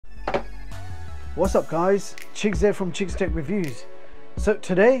What's up guys, Chigs there from Chigs Tech Reviews. So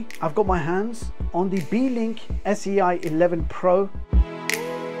today I've got my hands on the Beelink SEi11 Pro.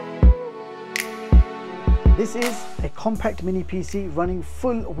 This is a compact mini PC running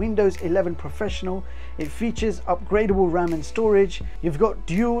full Windows 11 Professional. It features upgradable RAM and storage. You've got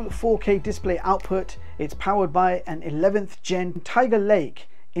dual 4K display output. It's powered by an 11th gen Tiger Lake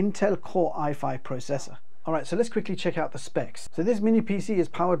Intel Core i5 processor. Alright, so let's quickly check out the specs. So this mini PC is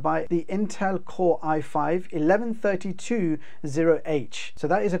powered by the Intel Core i5 11320H. So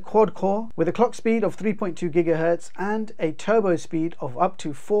that is a quad core with a clock speed of 3.2 GHz and a turbo speed of up to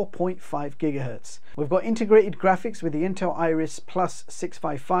 4.5 GHz. We've got integrated graphics with the Intel Iris Plus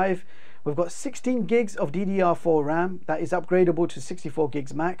 655. We've got 16 gigs of DDR4 RAM that is upgradable to 64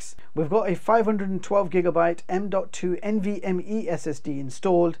 gigs max. We've got a 512 gigabyte M.2 NVMe SSD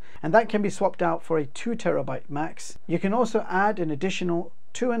installed, and that can be swapped out for a 2 terabyte max. You can also add an additional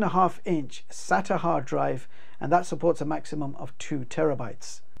 2.5-inch Sata hard drive, and that supports a maximum of 2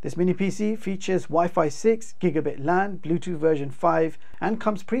 terabytes. This mini PC features Wi-Fi 6, Gigabit LAN, Bluetooth version 5, and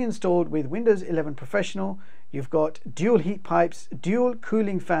comes pre-installed with Windows 11 Professional. You've got dual heat pipes, dual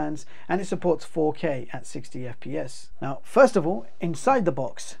cooling fans, and it supports 4K at 60 FPS. Now, first of all, inside the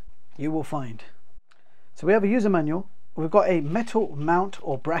box, you will find, so we have a user manual. We've got a metal mount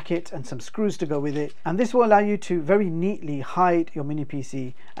or bracket and some screws to go with it. And this will allow you to very neatly hide your mini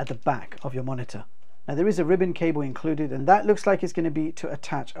PC at the back of your monitor. Now there is a ribbon cable included, and that looks like it's going to be to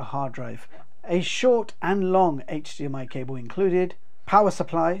attach a hard drive. A short and long HDMI cable included. Power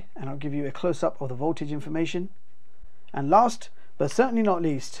supply, and I'll give you a close-up of the voltage information. And last but certainly not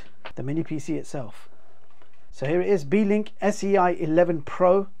least, the mini PC itself. So here it is, Beelink SEi11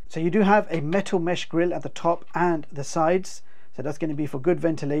 Pro. So you do have a metal mesh grille at the top and the sides, so that's going to be for good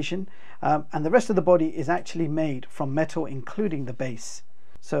ventilation, and the rest of the body is actually made from metal, including the base.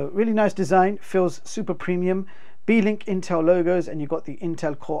 So really nice design, feels super premium. Beelink Intel logos, and you've got the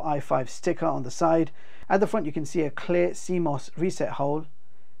Intel Core i5 sticker on the side. At the front you can see a clear CMOS reset hole,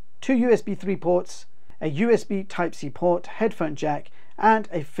 2 USB 3 ports, a USB Type-C port, headphone jack, and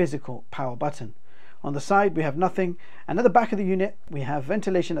a physical power button. On the side we have nothing, and at the back of the unit we have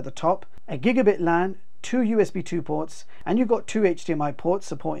ventilation at the top, a Gigabit LAN, 2 USB 2 ports, and you've got 2 HDMI ports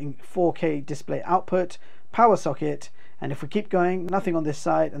supporting 4K display output, power socket, and if we keep going, nothing on this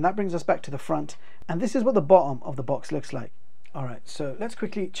side, and that brings us back to the front, and this is what the bottom of the box looks like. Alright, so let's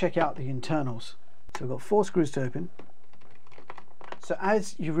quickly check out the internals. So we've got 4 screws to open. So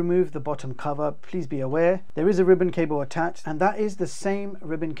as you remove the bottom cover, please be aware there is a ribbon cable attached, and that is the same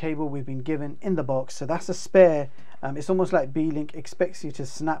ribbon cable we've been given in the box. So that's a spare. It's almost like Beelink expects you to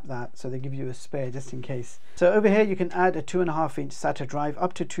snap that, so they give you a spare just in case. So over here you can add a 2.5-inch SATA drive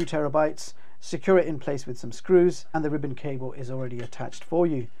up to 2 terabytes, secure it in place with some screws, and the ribbon cable is already attached for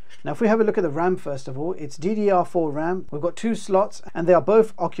you. Now if we have a look at the RAM first of all, it's DDR4 RAM. We've got 2 slots, and they are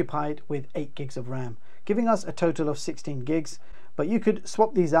both occupied with 8 gigs of RAM, giving us a total of 16 gigs. But you could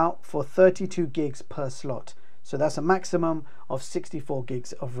swap these out for 32 gigs per slot, so that's a maximum of 64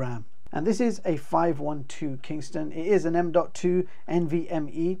 gigs of RAM. And this is a 512 Kingston. It is an M.2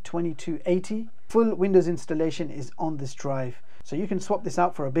 NVMe 2280. Full Windows installation is on this drive, so you can swap this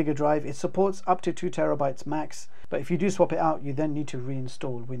out for a bigger drive. It supports up to 2 terabytes max, but if you do swap it out, you then need to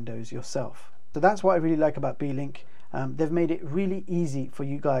reinstall Windows yourself. So that's what I really like about Beelink. They've made it really easy for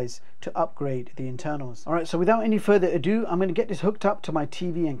you guys to upgrade the internals. Alright, so without any further ado, I'm going to get this hooked up to my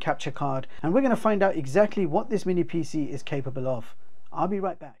TV and capture card, and we're going to find out exactly what this mini PC is capable of. I'll be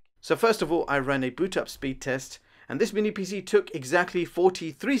right back. So first of all, I ran a boot up speed test, and this mini PC took exactly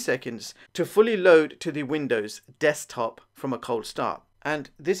 43 seconds to fully load to the Windows desktop from a cold start.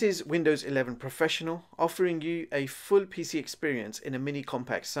 And this is Windows 11 Professional, offering you a full PC experience in a mini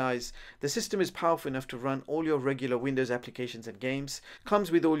compact size. The system is powerful enough to run all your regular Windows applications and games,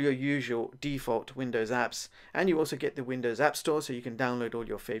 comes with all your usual default Windows apps, and you also get the Windows App Store so you can download all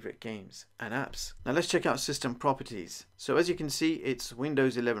your favorite games and apps. Now let's check out system properties. So as you can see, it's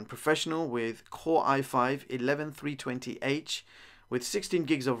Windows 11 Professional with Core i5 11320H with 16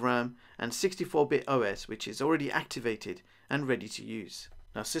 gigs of RAM and 64-bit OS, which is already activated and ready to use.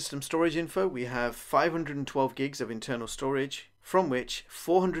 Now system storage info, we have 512 gigs of internal storage, from which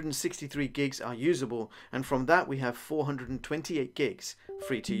 463 gigs are usable, and from that we have 428 gigs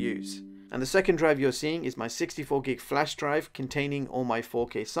free to use. And the second drive you're seeing is my 64 gig flash drive containing all my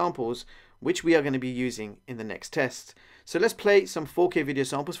 4K samples, which we are going to be using in the next test. So let's play some 4K video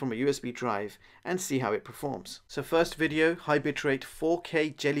samples from a USB drive and see how it performs. So first video, high bitrate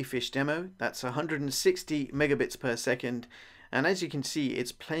 4K jellyfish demo. That's 160 megabits per second. and as you can see,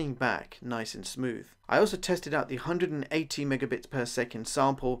 it's playing back nice and smooth. I also tested out the 180 megabits per second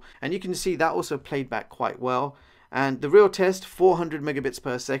sample, and you can see that also played back quite well. And the real test, 400 megabits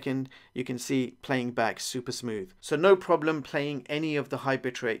per second, you can see playing back super smooth. So no problem playing any of the high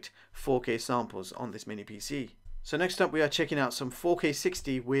bitrate 4K samples on this mini PC. So next up we are checking out some 4K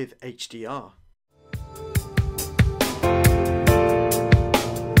 60 with HDR.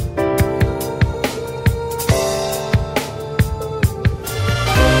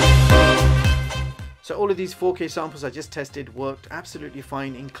 So all of these 4K samples I just tested worked absolutely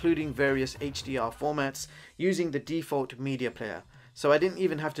fine, including various HDR formats using the default media player. So I didn't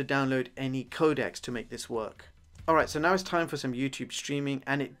even have to download any codecs to make this work. Alright, so now it's time for some YouTube streaming,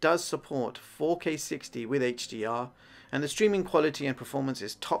 and it does support 4K 60 with HDR, and the streaming quality and performance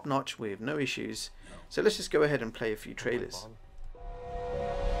is top notch with no issues. So let's just go ahead and play a few trailers.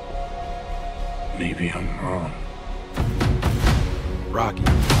 Maybe I'm wrong. Rocky.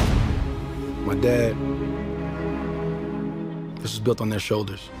 My dad, this was built on their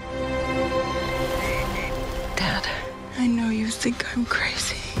shoulders. Dad, I know you think I'm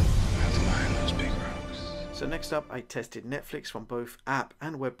crazy. I have to lie in those big rocks. So next up, I tested Netflix from both app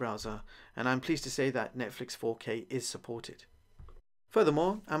and web browser, and I'm pleased to say that Netflix 4K is supported.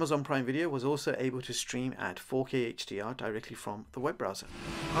 Furthermore, Amazon Prime Video was also able to stream at 4K HDR directly from the web browser.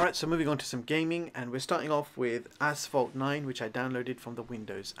 Alright, so moving on to some gaming, and we're starting off with Asphalt 9, which I downloaded from the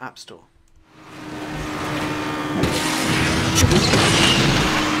Windows App Store.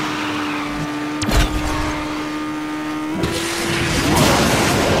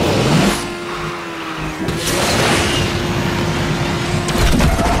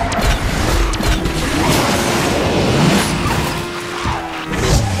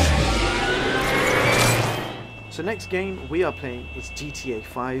 So next game we are playing is GTA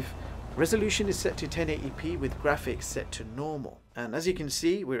 5. Resolution is set to 1080p with graphics set to normal, and as you can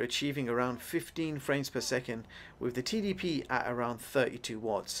see we're achieving around 15 frames per second with the TDP at around 32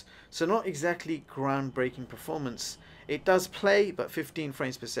 watts. So not exactly groundbreaking performance. It does play, but 15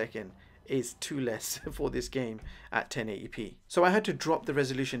 frames per second is too less for this game at 1080p. So I had to drop the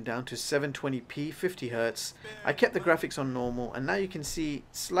resolution down to 720p 50Hz. I kept the graphics on normal, and now you can see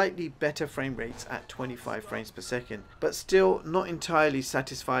slightly better frame rates at 25 frames per second, but still not entirely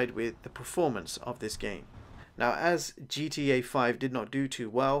satisfied with the performance of this game. Now, as GTA 5 did not do too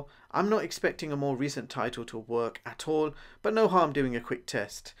well, I'm not expecting a more recent title to work at all, but no harm doing a quick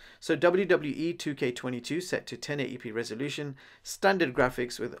test. So WWE 2K22 set to 1080p resolution, standard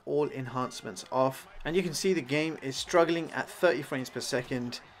graphics with all enhancements off, and you can see the game is struggling at 30 frames per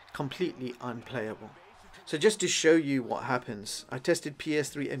second, completely unplayable. So just to show you what happens, I tested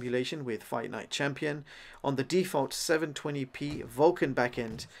PS3 emulation with Fight Night Champion on the default 720p Vulkan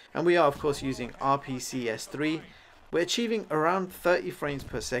backend, and we are of course using RPCS3. We're achieving around 30 frames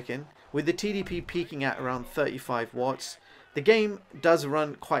per second with the TDP peaking at around 35 watts. The game does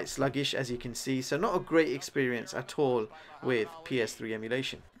run quite sluggish, as you can see, so not a great experience at all with PS3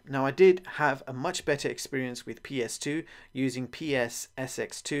 emulation. Now, I did have a much better experience with PS2 using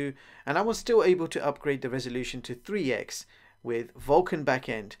PS-SX2, and I was still able to upgrade the resolution to 3x with Vulkan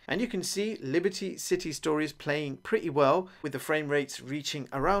backend, and you can see Liberty City Stories playing pretty well with the frame rates reaching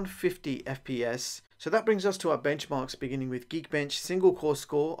around 50 FPS. So that brings us to our benchmarks, beginning with Geekbench single core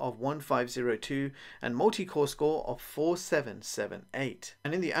score of 1502 and multi-core score of 4778.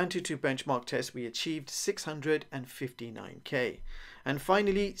 And in the Antutu benchmark test we achieved 659K. And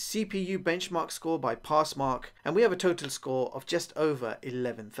finally, CPU benchmark score by Passmark, and we have a total score of just over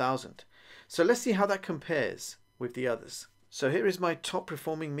 11,000. So let's see how that compares with the others. So here is my top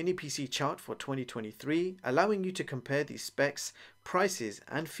performing mini PC chart for 2023, allowing you to compare the specs, prices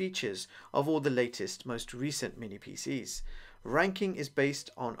and features of all the latest, most recent mini PCs. Ranking is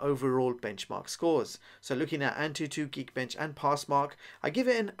based on overall benchmark scores. So looking at Antutu, Geekbench and Passmark, I give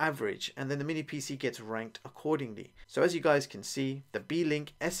it an average, and then the mini PC gets ranked accordingly. So as you guys can see, the Beelink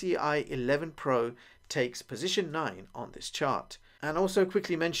SEi11 Pro takes position 9 on this chart. And also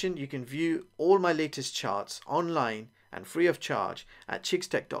quickly mention, you can view all my latest charts online and free of charge at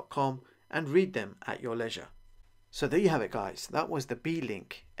chigstech.com and read them at your leisure. So there you have it, guys. That was the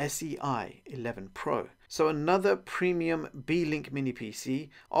Beelink SEi11 Pro. So another premium Beelink mini PC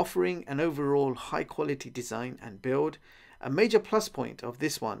offering an overall high quality design and build. A major plus point of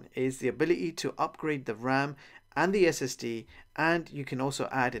this one is the ability to upgrade the RAM and the SSD, and you can also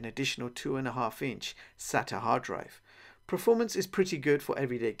add an additional 2.5-inch SATA hard drive. Performance is pretty good for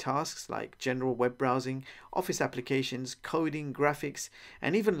everyday tasks like general web browsing, office applications, coding, graphics,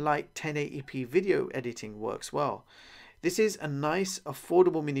 and even light 1080p video editing works well. This is a nice,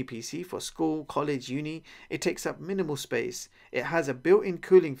 affordable mini PC for school, college, uni. It takes up minimal space. It has a built-in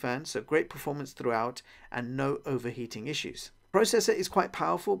cooling fan, so great performance throughout and no overheating issues. Processor is quite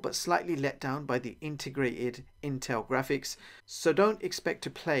powerful but slightly let down by the integrated Intel graphics, so don't expect to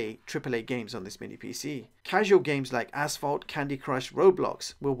play AAA games on this mini PC. Casual games like Asphalt, Candy Crush,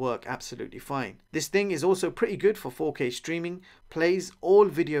 Roblox will work absolutely fine. This thing is also pretty good for 4K streaming, plays all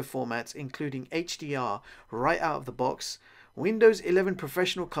video formats including HDR right out of the box. Windows 11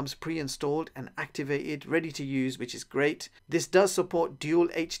 Professional comes pre-installed and activated, ready to use, which is great. This does support dual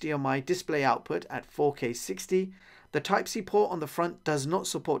HDMI display output at 4K 60. The Type-C port on the front does not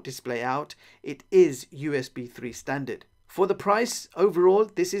support display out. It is USB 3 standard. For the price, overall,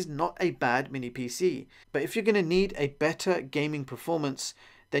 this is not a bad mini PC. But if you're going to need a better gaming performance,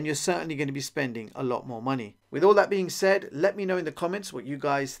 then you're certainly going to be spending a lot more money. With all that being said, let me know in the comments what you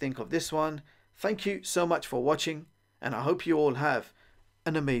guys think of this one. Thank you so much for watching, and I hope you all have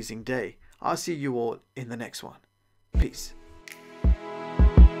an amazing day. I'll see you all in the next one. Peace.